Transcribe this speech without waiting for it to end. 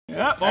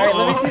Alright,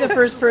 let me see the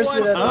first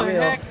person without the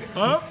wheel.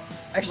 Oh.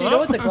 Actually, you know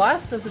what? The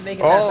glass doesn't make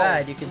it that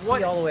bad. You can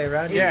see all the way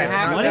around.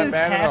 Yeah, what is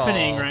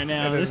happening right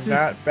now? This is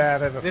not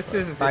bad at all. This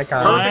is my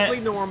car. perfectly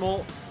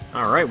normal.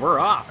 All right, we're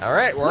off. All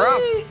right, we're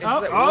off.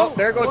 Oh,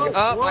 there goes.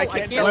 whoa, I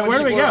can't whoa, tell. where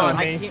do we go?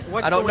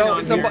 What's I don't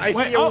going know. on here? I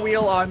see a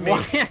wheel on me.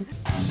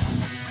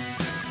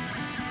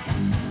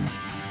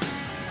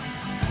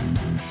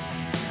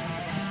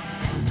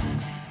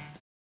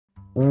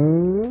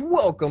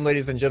 Welcome,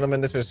 ladies and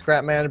gentlemen. This is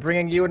Scrapman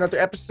bringing you another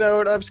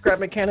episode of Scrap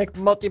Mechanic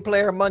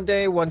Multiplayer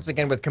Monday. Once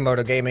again with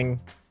Komodo Gaming.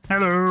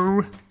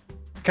 Hello.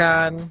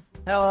 Khan.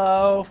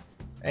 Hello.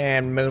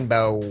 And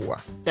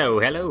Moonbow. Oh,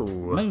 hello.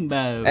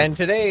 Moonbow. And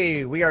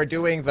today we are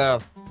doing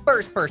the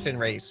first-person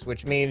race,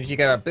 which means you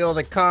gotta build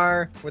a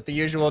car with the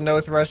usual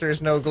no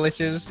thrusters, no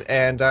glitches,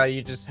 and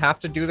you just have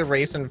to do the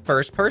race in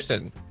first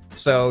person.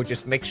 So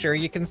just make sure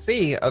you can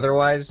see,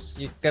 otherwise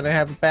you're gonna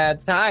have a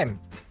bad time.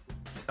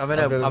 I'm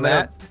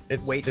gonna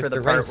wait for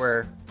the part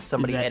where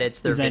somebody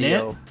edits their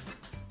video.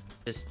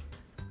 Just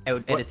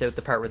edits out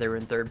the part where they were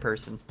in third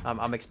person.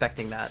 I'm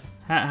expecting that.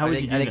 How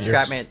would you do I think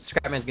that?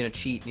 Scrapman's gonna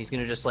cheat and he's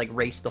gonna just like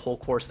race the whole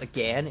course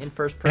again in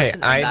first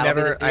person. Hey, I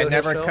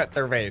never cut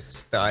the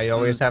race. I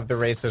always have the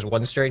race as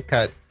one straight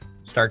cut,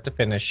 start to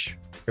finish.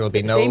 There will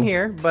be no. Same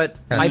here, but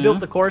I built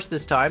the course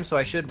this time, so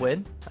I should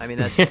win. I mean,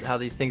 that's how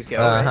these things go.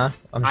 Right?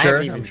 I'm I sure.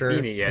 haven't even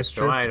seen it yet,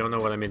 so I don't know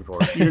what I'm in for.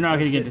 You're not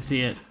gonna get to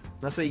see it.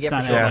 That's what you get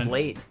for showing up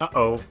late.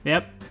 Uh-oh.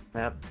 Yep.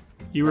 Yep.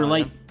 You were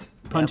late.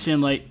 Punched in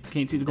late.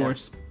 Can't see the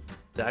course.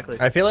 Exactly.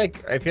 I feel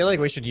like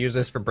we should use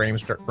this for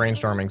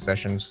brainstorming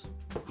sessions.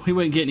 We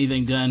wouldn't get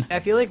anything done.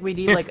 I feel like we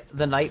need like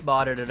the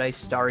Nightbot in a nice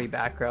starry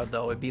background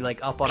though. It'd be like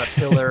up on a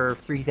pillar,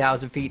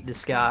 3,000 feet in the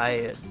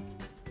sky.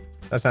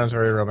 That sounds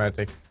very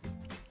romantic.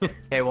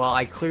 Okay, well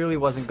I clearly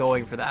wasn't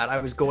going for that. I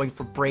was going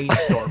for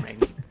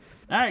brainstorming.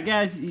 All right,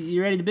 guys,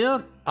 you ready to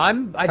build?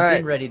 I've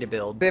been ready to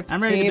build.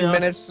 15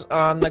 minutes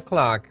on the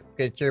clock.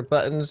 Get your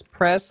buttons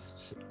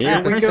pressed.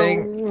 Here we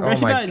go.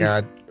 Oh my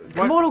god.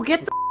 Komodo,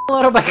 get the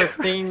out of my car.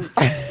 15.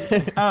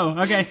 Oh,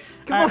 okay.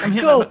 Come on,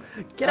 go.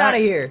 Get out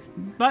of here.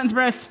 Buttons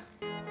pressed.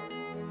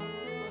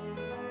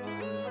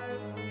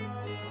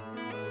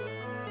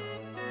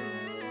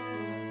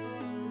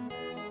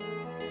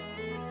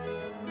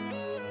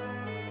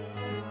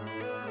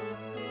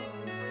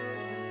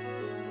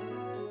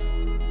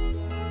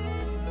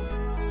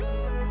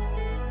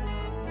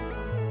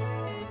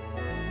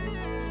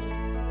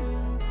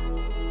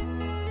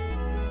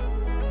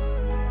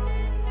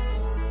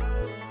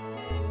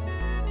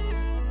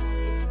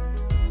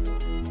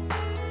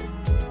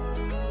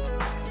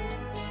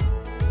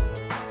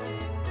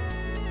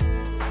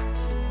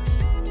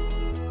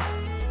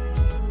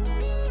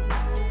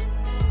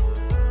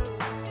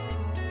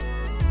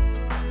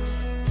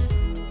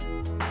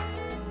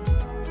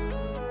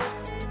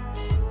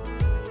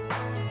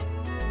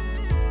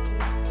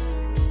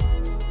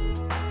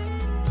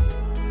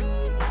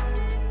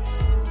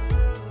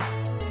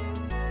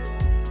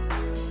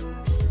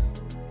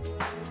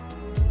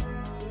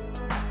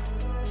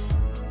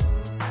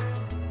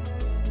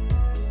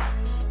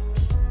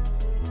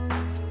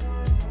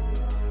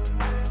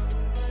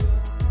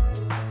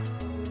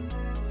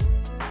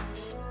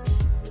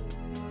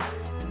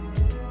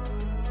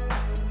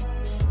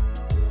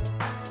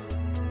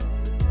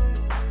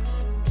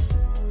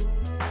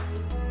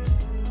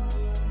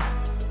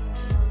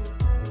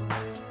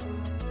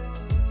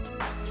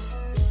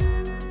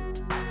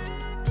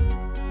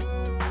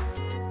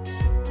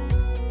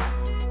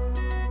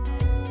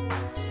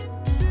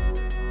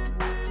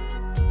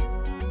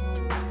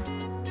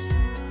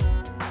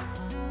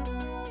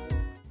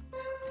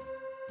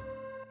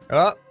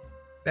 Oh,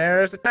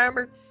 there's the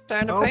timer.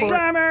 Time to paint.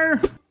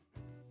 Timer.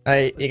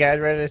 Hey, you guys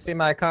ready to see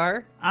my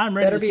car? I'm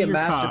ready Better to see be a your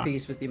car.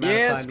 masterpiece with the amount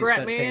of time you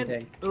spent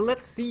painting.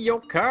 Let's see your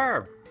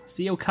car.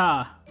 See your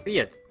car. See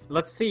it.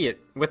 Let's see it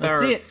with Let's our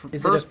see it.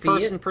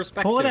 first-person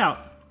perspective. Pull it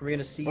out. We're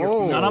gonna see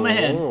your feet. Not on my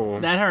head.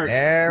 That hurts.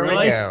 There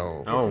really? we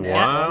go. Oh, Yeah.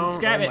 wow.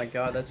 Scrap Oh it. my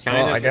god, that's Kind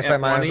Well, of I guess I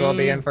might as well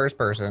be F1-y. in first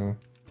person.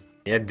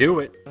 Yeah, do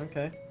it.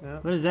 okay. Yeah.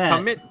 What is that?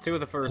 Commit to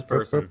the first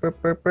person. This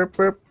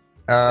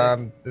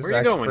Where you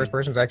actually, going? first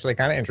person's actually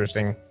kind of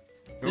interesting.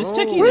 This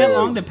took you that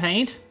long to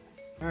paint?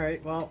 All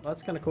right. Well,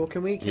 that's kind of cool.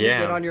 Can we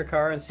Yeah. get on your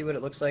car and see what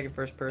it looks like in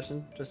first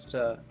person? Just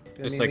like,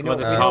 we let know- us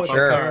we hop know on it's a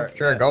Sure, car.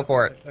 sure, Yeah. go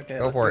for it. Okay,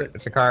 Go let's for do it.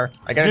 It's a car.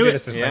 I gotta do do it. the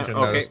suspension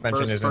Yeah, though. okay, The suspension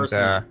first isn't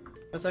person.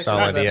 That's actually solid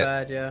not that yet.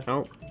 bad. Yeah.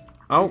 Oh. He's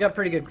Oh. got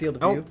pretty good field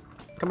of Oh. view.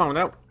 Come on,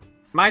 no.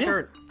 My Yeah.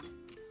 turn.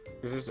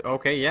 Is this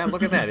okay? Yeah,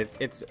 look at that.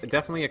 It's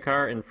definitely a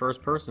car in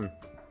first person.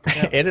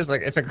 It is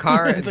like it's a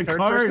car It's in a third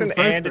car in person first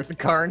and person. it's a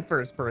car in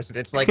first person.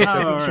 It's like it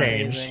doesn't Alright.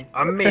 change.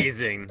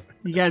 Amazing.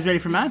 You guys ready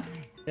for mine?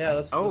 Yeah.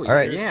 Let's. Oh, let's All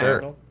right, see your yeah. sure.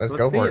 style. Let's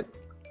Let's go see for it.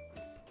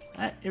 it.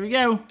 Alright, here we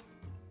go.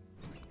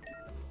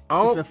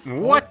 Oh, It's a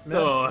what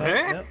the Yep,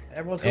 heck? yep.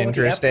 Everyone's going with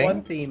the Interesting.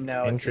 F1 theme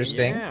now. it seems.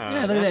 Interesting. Yeah,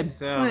 look at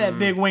that, look at that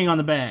big wing on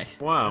the back.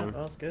 Wow. Oh,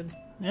 that's good.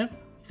 Yep.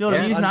 Field of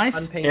Yeah. view's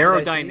nice. Unpainted,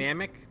 I see.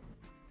 Aerodynamic.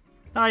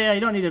 Oh yeah, you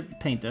don't need to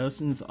paint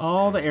those, and it's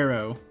all the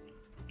arrow.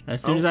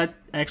 As soon as I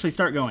actually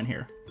start going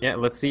here. Yeah,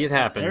 let's see it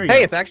happen. There we Hey,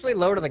 go. it's actually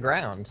low to the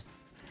ground.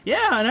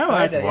 Yeah, I know.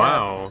 Kinda, yeah.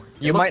 Wow.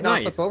 You It might looks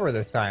not nice. flip over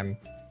this time.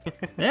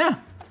 Yeah.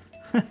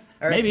 All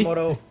right, Maybe.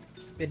 Komodo,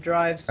 it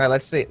drives. All right,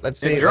 let's see. Let's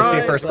see. It Let's see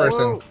drives. first person.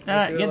 Whoa. All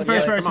right, see get what the it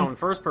first looks like. person. Come on,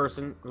 first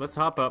person. Let's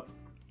hop up.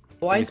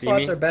 Blind You see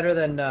spots me? are better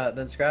than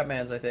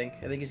Scrapman's, I think.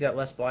 I think he's got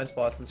less blind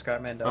spots than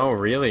Scrapman does. Oh,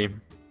 really?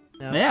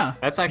 Yeah.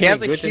 That's He actually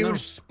has a good to know.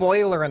 huge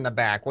spoiler in the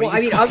back. What Well, are I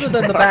you mean, other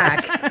than the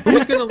back.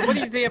 Who's gonna? What do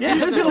you say? Yeah,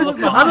 who's gonna look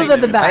behind Other than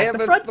the him? back, I have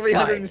the a front side.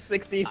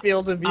 360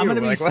 field of view. I'm gonna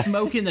be like, what?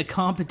 smoking the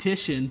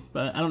competition,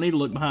 but I don't need to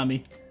look behind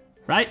me.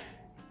 Right?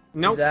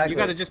 Nope. Exactly. You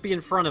gotta just be in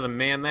front of them,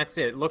 man. That's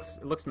it. Looks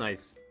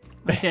nice.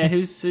 Okay,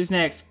 who's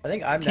next? I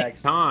think I'm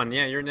next. Con,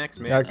 yeah, you're next,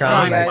 man. Yeah, Con,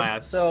 Alright, I'm guys.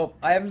 last. So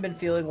I haven't been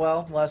feeling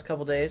well the last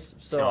couple days,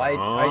 so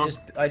Aw.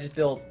 I just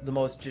built the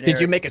most generic. Did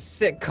you make a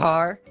sick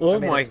car? Oh I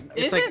mean, my! it's-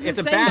 Is like, this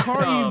it's the a same car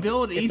you bathtub.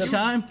 build each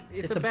time?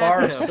 It's a a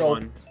bar of bathtub soap.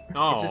 one.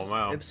 Oh It's just-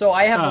 wow. So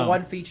I have Oh. the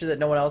one feature that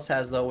no one else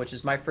has though, which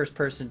is my first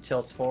person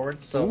tilts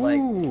forward. So like,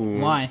 Ooh.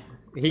 Why?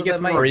 He So gets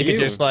that might- more Or you could view.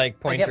 just like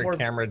point get your more-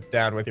 camera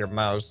down with your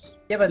mouse.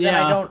 yeah, but then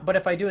Yeah. I don't. But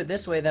if I do it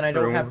this way, then I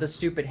don't True. have the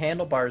stupid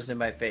handlebars in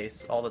my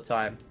face all the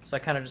time. So I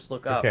kind of just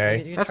look up. Okay.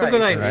 You can That's try a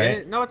good it. idea.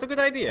 Right. No, it's a good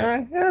idea.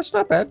 Alright, yeah, that's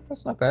not bad.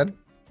 That's not bad.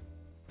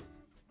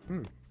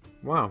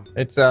 Wow.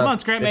 It's Come on,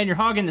 Scrapman, you're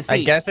hogging the seat.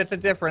 I guess it's a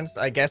difference.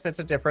 I guess it's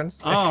a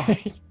difference. Oh.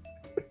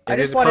 I It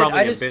just is wanted. probably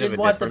I a just bit of didn't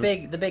a want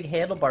difference. the big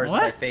handlebars in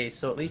my What? face.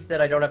 So at least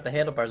then I don't have the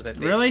handlebars in my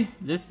face. Really?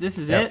 This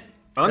is Yep. it?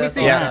 Let me That's see.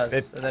 all Yeah, it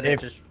does, and then if-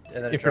 it just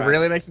and then if it really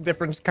drives. makes a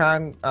difference,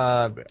 Con,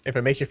 if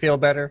it makes you feel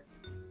better,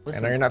 I know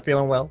Listen, you're not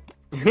feeling well.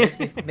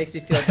 it makes me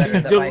feel better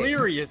He's that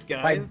delirious,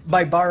 my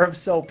guys. bar of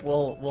soap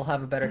will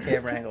have a better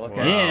camera angle. Okay.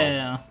 Wow.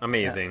 Yeah.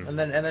 Amazing. And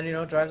then you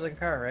know it drives like a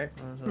car, right?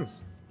 That's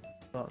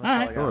all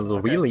I Alright. got. Oh, the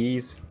Okay.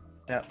 wheelies.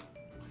 Yeah.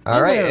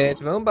 Alright, Moonbo.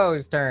 it's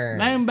Moonbo's turn.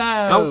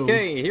 Moonbo.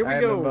 Okay, here we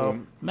Alright, go.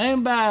 Moonbo.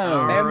 Moonbo.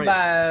 All right.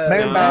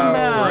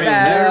 Moonbow.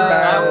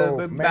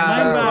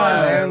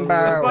 Moonbow.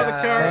 Let's buy the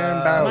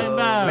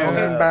car.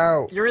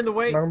 Moonbow. You're in the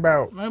way.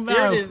 Moonbow. Moonbow.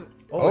 Here it is.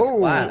 Oh, it's Oh.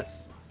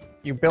 glass.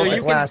 You So built a you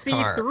can glass see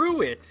car.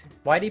 through it.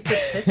 Why do you put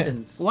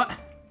pistons? What?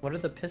 What are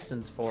the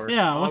pistons for?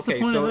 Yeah, what's Okay,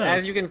 the point so of this?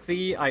 as you can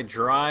see, I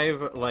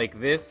drive like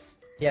this.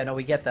 Yeah, no,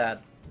 we get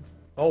that.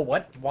 Oh,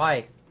 what?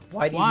 Why?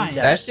 Why do you Why? need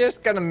that? That's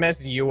just gonna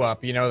mess you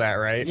up, you know that,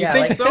 right? Yeah,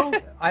 think like, so?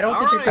 I don't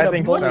think Alright. you're gonna I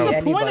think bully What's so. the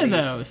anybody. point of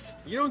those?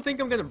 You don't think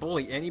I'm gonna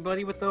bully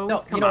anybody with those? No,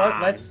 Come you know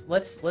on. what?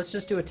 Let's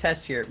just do a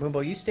test here.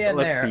 Moonbo, you stand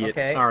Let's there, see it.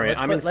 okay? All right, let's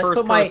I'm put, in let's first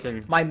put my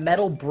person. my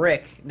metal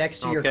brick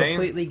next to your Okay.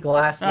 completely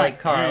glass-like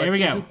car. Alright, Let's here we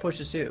see go. who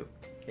pushes who.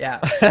 Yeah.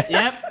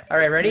 Yep. All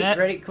right, ready? That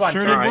Ready? Come on,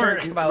 sure turn, did turn, work.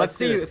 come on, Let's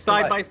see do this.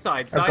 side Come by on.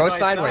 side. Or Side go by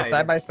sideways,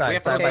 side by side, We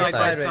have to side go by Okay,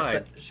 side.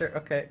 sideways. Sure.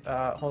 Okay. Hold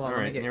on. All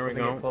right, let me here we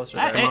get go. closer.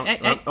 Hey, there. Come on. hey,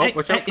 Oh, hey,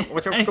 watch hey, out!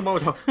 Watch out, hey.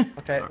 Komodo.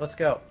 Okay, let's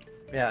go.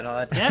 Yeah, no,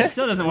 that. Yeah, it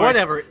still doesn't work.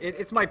 Whatever.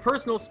 It's my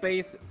personal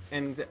space,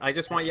 and I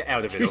just want you out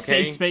of It's it. your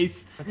Okay. safe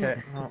space.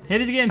 Okay. Oh,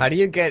 Hit it again. How do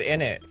you get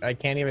in it? I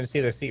can't even see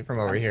the seat from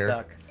over I'm here.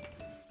 stuck.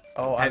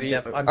 Oh, How I'm do you-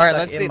 I'm All right, stuck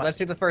let's in see. my... Let's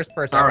see the first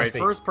person. All I wanna right, see.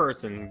 first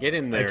person. Get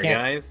in there,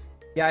 can't- guys.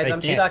 Guys, I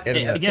I'm can't stuck. get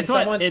in there. Guess can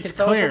what? Someone, It's can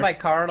someone clear. put my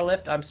car on a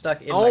lift? I'm stuck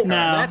in Oh, my car.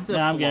 no. that's a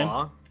I'm good.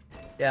 flaw.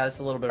 Yeah, it's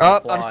a little bit of a Oh,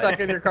 flaw. I'm stuck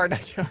in your car now.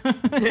 too.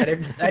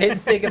 I didn't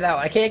think of that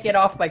one. I can't get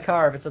off my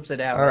car if it's upside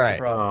down. All That's right. the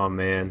problem. Oh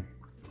man.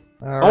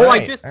 All Oh, I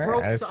right, just all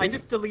broke. right, I see.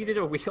 just deleted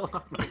a wheel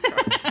off my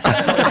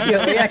car.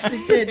 Yeah, we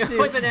actually did It too.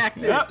 was an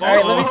accident. Yep. All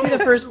right, let me see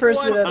the first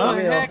person What on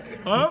the the wheel. heck?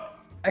 Oh,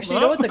 Actually,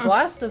 you know what? The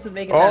glass doesn't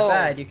make it that Oh.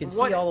 bad. You can see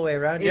What all the way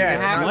around. is you. Yeah,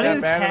 it's not What that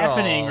is bad at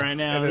happening all. right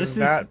now? It This is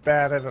is- not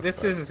bad at all.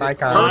 This is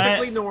Icon.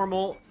 perfectly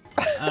normal.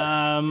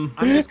 um.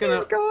 I'm just gonna.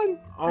 He's gone.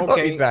 Oh,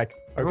 Okay. he's back.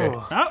 Okay.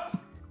 Oh, Oh.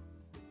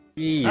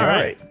 geez. All All right.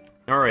 right.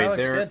 All That right,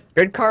 looks there. good.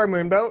 Good car,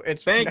 Moonbow. It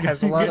Thanks.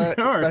 has a lot Good of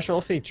car.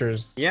 special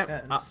features. Yep. Yeah,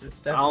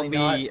 it's I'll definitely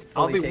not be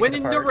fully taken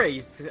winning apart. the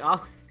race.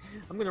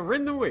 I'm gonna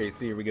win the race.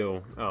 Here we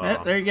go. Oh.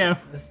 Yep, there you go.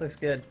 This looks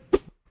good.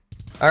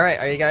 All right,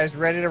 are you guys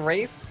ready to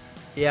race?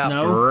 Yeah.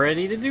 No.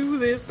 Ready to do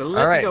this. Let's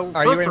All right. go.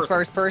 Are you in person.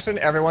 first person?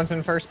 Everyone's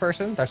in first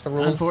person. That's the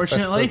rules.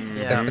 Unfortunately. That's the,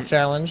 Yeah. that's the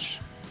challenge.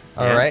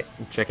 All Yeah. right.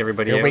 Check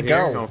everybody Here out we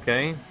here. go.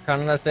 Okay.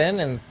 Counting us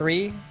in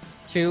 3,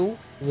 2,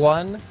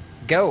 1,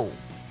 go.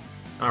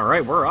 All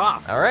right, we're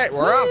off. All right,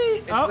 we're up. Whee!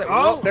 It's- Oh,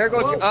 oh, there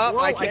goes. whoa, oh, whoa,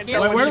 I I can't can't-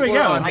 tell Wait, what where do we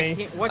people go? are on I me.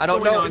 can't- what's I don't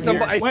going know. on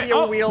Somebody, I here? see Wait, a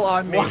oh. wheel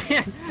on me.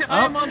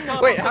 I'm on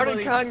top. Wait, of how did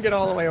somebody. Khan get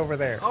all the way over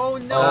there? Oh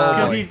no! Oh,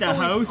 Because boy. he's the What's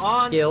going host.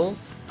 on?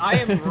 Skills. I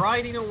am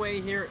riding away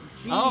here.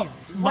 Oh,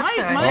 Jeez. what mine-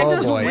 the mine heck? Oh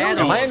does boy. wheelies.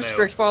 Am I in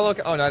strict follow?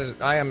 Oh, no,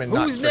 I am in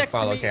not Who's strict next to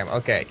follow me? cam.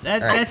 Okay.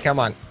 That- all right, that's- come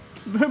on.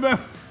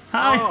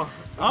 Hi. Oh.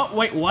 Oh,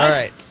 wait, what? All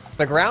right.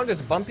 The ground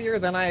is bumpier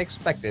than I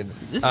expected.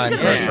 This is in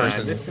gonna first be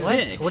person.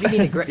 sick. What do you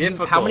mean? How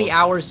Difficult. many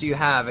hours do you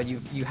have, and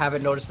you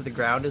haven't noticed that the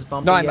ground is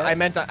bumpy No, yet? I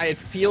meant it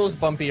feels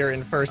bumpier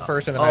in first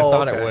person than I Oh,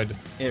 thought okay. it would.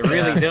 It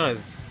really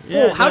does.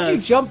 Yeah, Whoa, how'd it you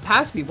does. jump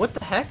past me? What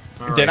the heck?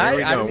 All right, Did I? here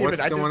we I go. didn't even.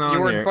 What's I just going on you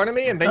were here? in front of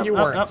me and then you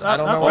Up, weren't. up, I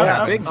don't up, know what up,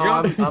 happened. Big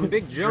jump. I'm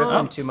Big driven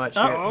jump. too much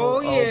Oh, here. Oh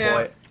yeah.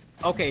 boy.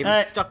 Okay, All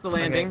right. stuck the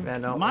Okay, landing.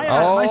 man, no. My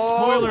Oh,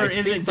 spoiler I see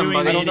isn't somebody.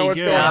 doing I me don't know any what's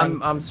good. going Yeah,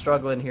 on. I'm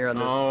struggling here on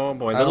this. Oh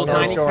boy, I little don't know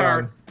tiny what's going car.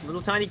 on.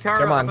 Little tiny car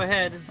Come up on.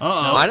 ahead.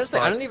 Uh-oh. Honestly,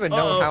 I don't even know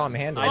Uh-oh. how I'm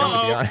handling it,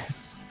 to be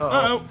honest.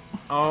 Uh-oh.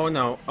 Oh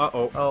no.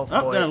 Uh-oh. Oh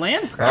Oh, boy. did I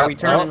land? Are we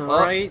turning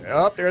right?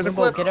 Oh, there's a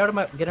Limbo, clip. get out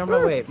of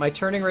my way. My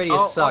turning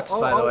radius sucks,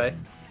 by the way.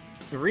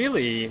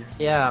 Really?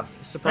 Yeah,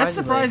 surprisingly. That's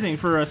surprising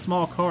for a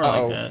small car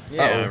like that.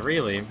 Yeah,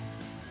 really.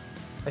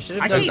 I should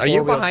have done Are you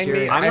four-wheel behind me?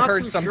 steering. I'm I not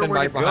heard too something sure where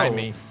right to behind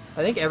go. me.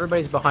 I think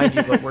everybody's behind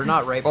you, but we're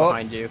not right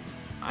behind you.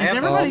 Is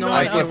everybody no,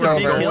 going I up the flipped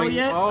big over. hill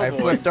yet? Oh, I boy.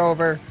 flipped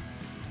over.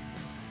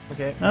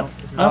 Okay. Oh,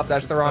 this is- oh, this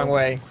that's is the wrong so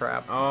way.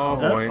 Crap. Oh,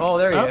 boy. Oh,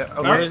 there you Oh, go.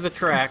 Okay. Where's the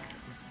track?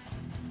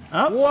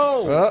 Oh,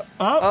 Whoa!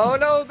 Oh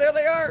no, there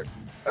they are.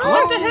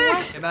 what the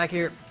heck? Get back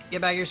here. Get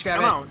back here,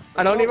 Scrappy. Come on.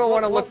 I don't even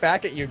want to Whoa, look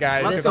back at you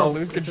guys This because I'll is,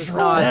 lose this is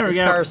control. not, There we this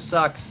go. car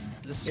sucks.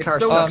 This It's car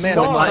so sucks man,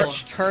 so the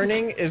much.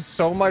 turning is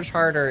so much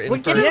harder in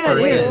Well, get first out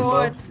of person. here.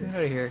 What? Get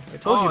out of here. I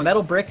told you,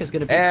 Metal Brick is going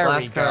to beat There we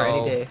Glass Car any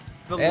go. day.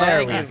 The There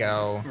lag we is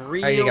go.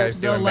 real. How you guys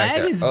The doing back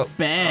lag there? is Oh,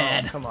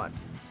 bad. Come on.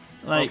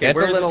 Like, Okay. it's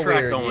a Where's the little track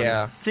weird, going?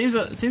 yeah. seems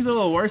a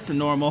little worse than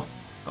normal.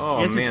 Oh,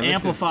 I guess man, it's this is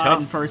amplified tough.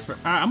 in first.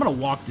 I'm gonna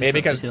walk this Maybe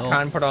up because the hill.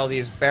 Khan put all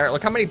these barrels.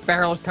 Look how many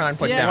barrels Khan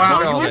put Yeah, down. Wow, Look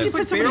at you all had why'd to you this. put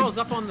put so many- barrels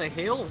up on the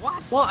hill?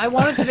 What? Well, I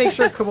wanted to make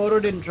sure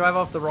Komodo didn't drive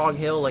off the wrong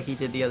hill like he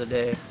did the other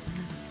day.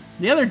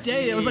 The other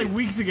day, that was like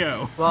weeks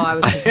ago. Well, I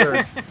was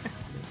concerned.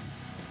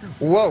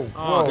 Whoa,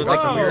 Oh, whoa, there's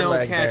that's like a weird no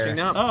lag catching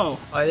there. up. Oh,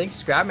 I think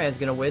Scrapman's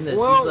going to win this.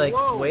 Whoa, He's like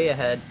whoa. way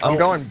ahead. I'm Oh,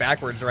 going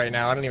backwards right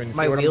now. I don't even see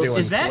My what I'm wheels doing.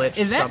 just- glitched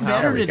is that somehow.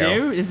 better There to we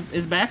go. do?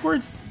 Is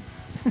backwards?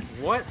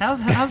 What? How's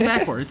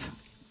backwards?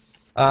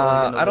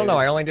 Going in the I don't know.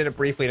 I wheels. only did it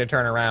briefly to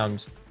turn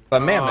around.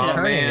 But man, the Oh,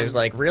 turning man. is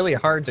like really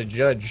hard to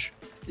judge.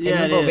 Yeah,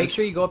 Hey, it Limbo, is. make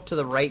sure you go up to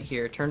the right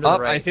here. Turn to Oh,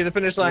 the right. I see the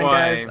finish line,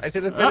 Why? guys. I see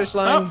the finish Oh,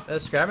 line.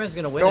 Scrapman's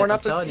going to win Going it,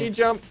 up I'm the telling ski you.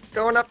 jump.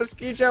 Going up the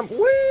ski jump. Whee!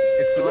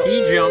 It's the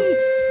ski jump.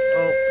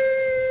 Oh,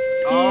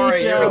 Ski All right,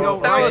 here we jump. go.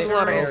 That was a Right.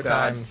 lot of Oh,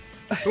 God.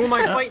 airtime. Who am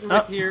I fighting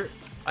with here?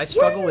 I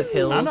struggle with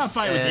hills I'm not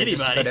fighting with and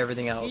just anybody. about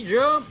everything else. Ski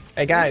jump.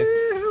 Hey guys.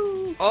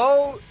 Woo-hoo.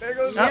 Oh, there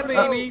goes Yeah,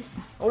 Limbo. baby.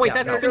 Oh wait, Yeah,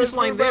 that's no. the finish There goes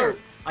line Limbo. there.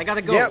 I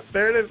gotta go. Yep,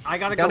 there it is. I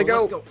gotta Gotta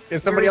go. go. Let's go.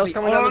 Is somebody Where else is he?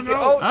 coming down the ski? no.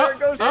 Oh, there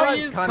goes There Con.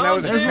 he is. Con, that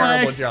was a There's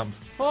terrible lag. jump.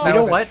 Oh, That You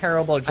know was a what?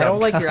 terrible jump. I don't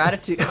like your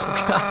attitude.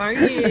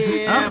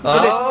 yeah.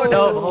 Oh.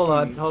 No,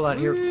 hold on.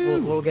 Here,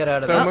 we'll get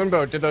out of So this.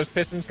 Moonboat, did those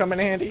pistons come in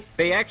handy?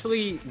 They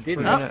actually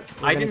didn't. We're gonna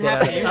I get didn't out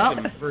have to of use this.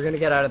 them. We're gonna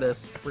get out of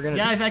this. We're gonna.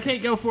 Guys, I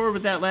can't go forward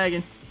with that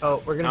lagging.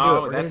 Oh, we're gonna No, do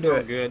it. We're that's gonna do no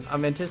it. good.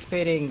 I'm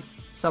anticipating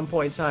some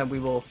point in time we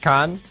will.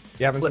 Con,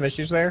 you having some Flip.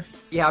 issues there?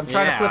 Yeah, I'm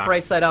trying to flip Yeah.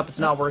 right side up. It's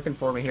not working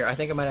for me here. I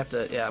think I might have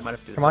to. Yeah, I might have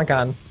to do this. Come on,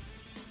 Con.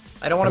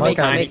 I don't want to Come on, make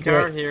Con. Tiny make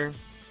car it. here.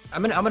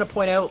 I'm gonna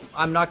point out.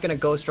 I'm not gonna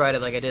ghost ride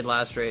it like I did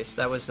last race.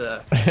 That was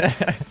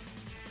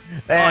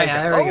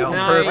Yeah, there we go.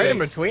 Nice. Right in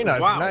between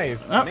us. Wow.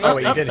 Nice. Up, oh,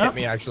 wait, you up, did up. hit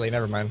me actually.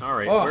 Never mind. All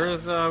right, Oh.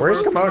 Where's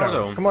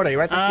Komodo? Komodo, you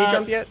at the ski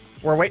jump yet?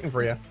 We're waiting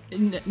for you.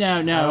 No,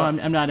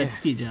 I'm not at the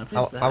ski jump.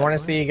 What's I want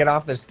to that? see you get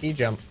off the ski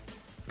jump.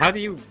 How do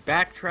you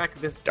backtrack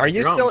this? Are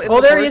you jump? still in Oh,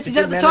 the there he course? is. He's Did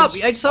you at the top.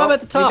 manage- I saw him at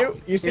the top. You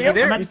do? You see Is he him?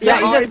 there? You see Yeah,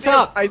 him? he's Oh, at I the see him.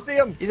 top. I see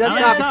him. He's at I'm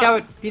the at top. the He's top.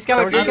 coming. He's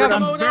coming. Go He's screwed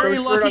coming. up. I'm very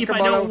Go screwed lucky up, if I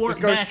Komodo. don't work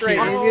Just go back straight.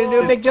 here. He's gonna do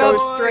a big Just go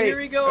jump. straight. Here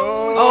we go.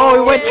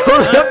 Oh, he went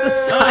totally up the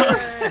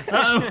side.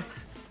 Uh-oh.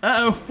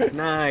 Uh-oh.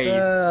 Nice.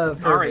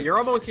 Perfect. All right, you're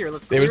almost here.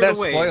 Let's It clear was that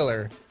the way.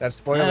 spoiler. That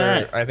spoiler,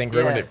 Alright. I think,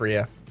 ruined Yeah. it for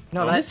you.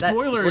 No, This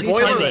spoiler is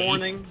Spoiler tiny.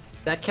 warning.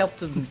 that kept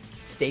him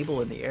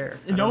stable in the air.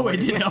 I don't No, know it what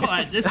did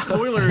not. This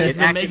spoiler has It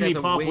been acted making me as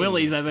a pop wing.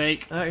 willies, I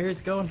think. Oh, here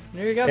he's going.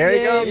 There you go. There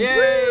you go.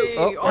 Yay!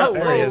 Oh,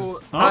 there he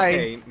is.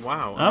 Okay.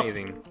 Wow, Oh.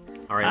 amazing.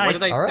 All right, Hi. what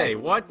did I All say? right.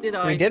 What did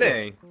I We did it.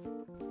 say?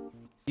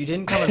 You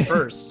didn't come in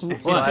first. So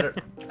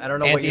I don't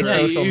know what you're Yeah,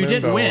 Antisocial you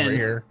didn't Moonbow win. over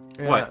here.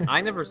 What? I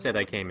never said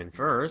I came in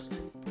first.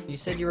 You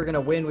said you were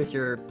gonna win with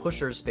your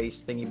pusher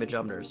space thingy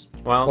majumners.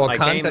 Well, I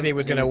Con came said he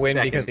was going to in win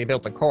second. because he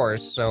built the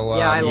course, so...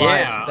 Yeah, I lied.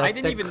 Yeah, That- I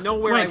didn't that- even know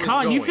where I Wait, was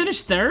Colin, going. you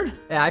finished third?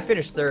 Yeah, I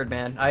finished third,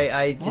 man.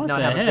 I did What not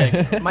the have heck?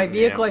 a pick. My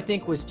vehicle, Yeah. I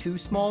think, was too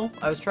small.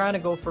 I was trying to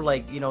go for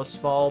like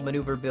small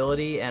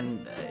maneuverability,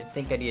 and I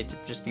think I needed to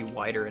just be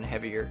wider and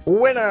heavier.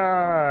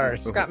 Winner!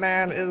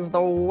 Scatman is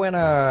the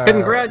winner!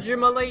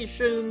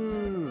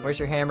 Congratulations! Where's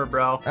your hammer,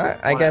 bro?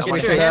 I guess we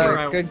Get should your hammer have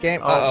a out. good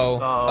game. Oh, Uh-oh.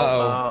 oh,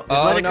 Uh-oh.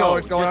 Just let it go. No,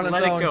 it's going Just on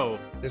let its it own. go.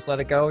 Just let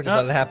it go. Just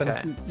let it happen.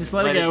 Okay. Just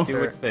let it Let go. it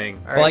do its thing.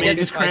 All Well, I right, Yeah, guess,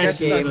 just I guess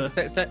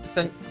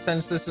crashed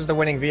since this is the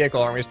winning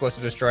vehicle, aren't we supposed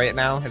to destroy it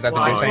now? Is that Well, the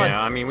I big just thing? want-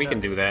 Yeah, I mean, we can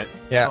do that.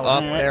 Yeah, Oh,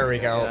 up. alright. There we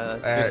go. Yeah,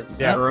 that's-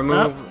 Yeah.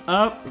 Remove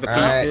Up. the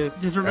Alright.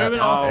 pieces. Just remove it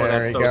Oh, all. There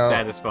that's we so go.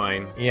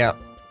 satisfying. Yeah.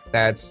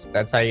 That's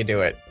how you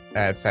do it.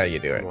 That's how you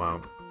do it.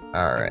 Wow.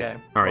 All right. Okay.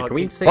 All right, Well, can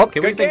we keep- say Oh,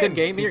 can we good say game. good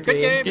game here? Good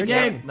Good game. game. Good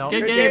Yeah, game. no, Good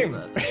Good game.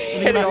 game.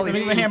 Hitting all Let these me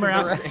get my hammer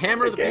pieces out. around.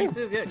 Hammer the Good game.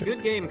 pieces. Yeah,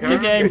 good game, Carl.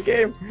 Good game. Good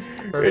game.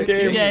 Perfect.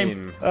 Good game.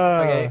 game.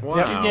 Okay. Wow.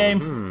 Yep. Good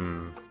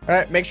game. All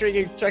right, make sure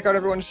you check out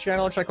everyone's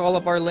channel. Check all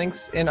of our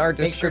links in our Make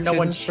sure descriptions no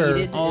one for cheated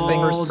in the all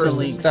first the person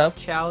links. stuff.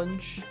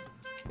 challenge.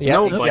 Yeah,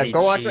 Nobody yeah.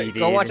 Go watch cheated.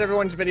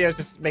 everyone's videos.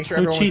 Just make sure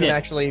Who everyone's in cheated?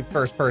 actually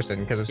first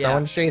person. Because if Yeah.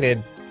 someone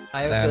cheated,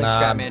 I have a Then, feeling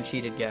Scrapman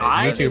cheated, guys.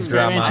 I YouTube didn't-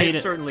 drama. I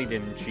Cheated. certainly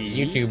didn't cheat.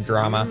 YouTube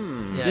drama.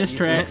 Yeah, Diss YouTube-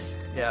 tracks.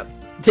 Yeah.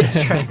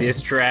 Diss tracks.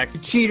 Diss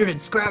tracks. Cheater and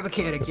scrap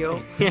mechanic,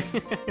 yo.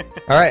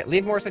 All right,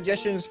 leave more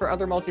suggestions for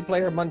other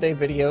multiplayer Monday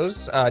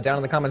videos down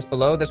in the comments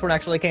below. This one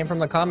actually came from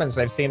the comments.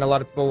 I've seen a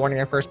lot of people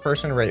wanting a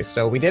first-person race,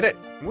 so we did it.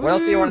 Woo! What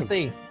else do you want to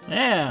see?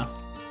 Yeah.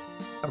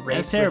 A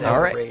race terrible. without All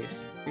a right.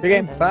 race. Good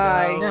game. And,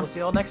 Bye. We'll see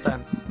you all next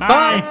time.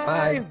 Bye.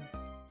 Bye.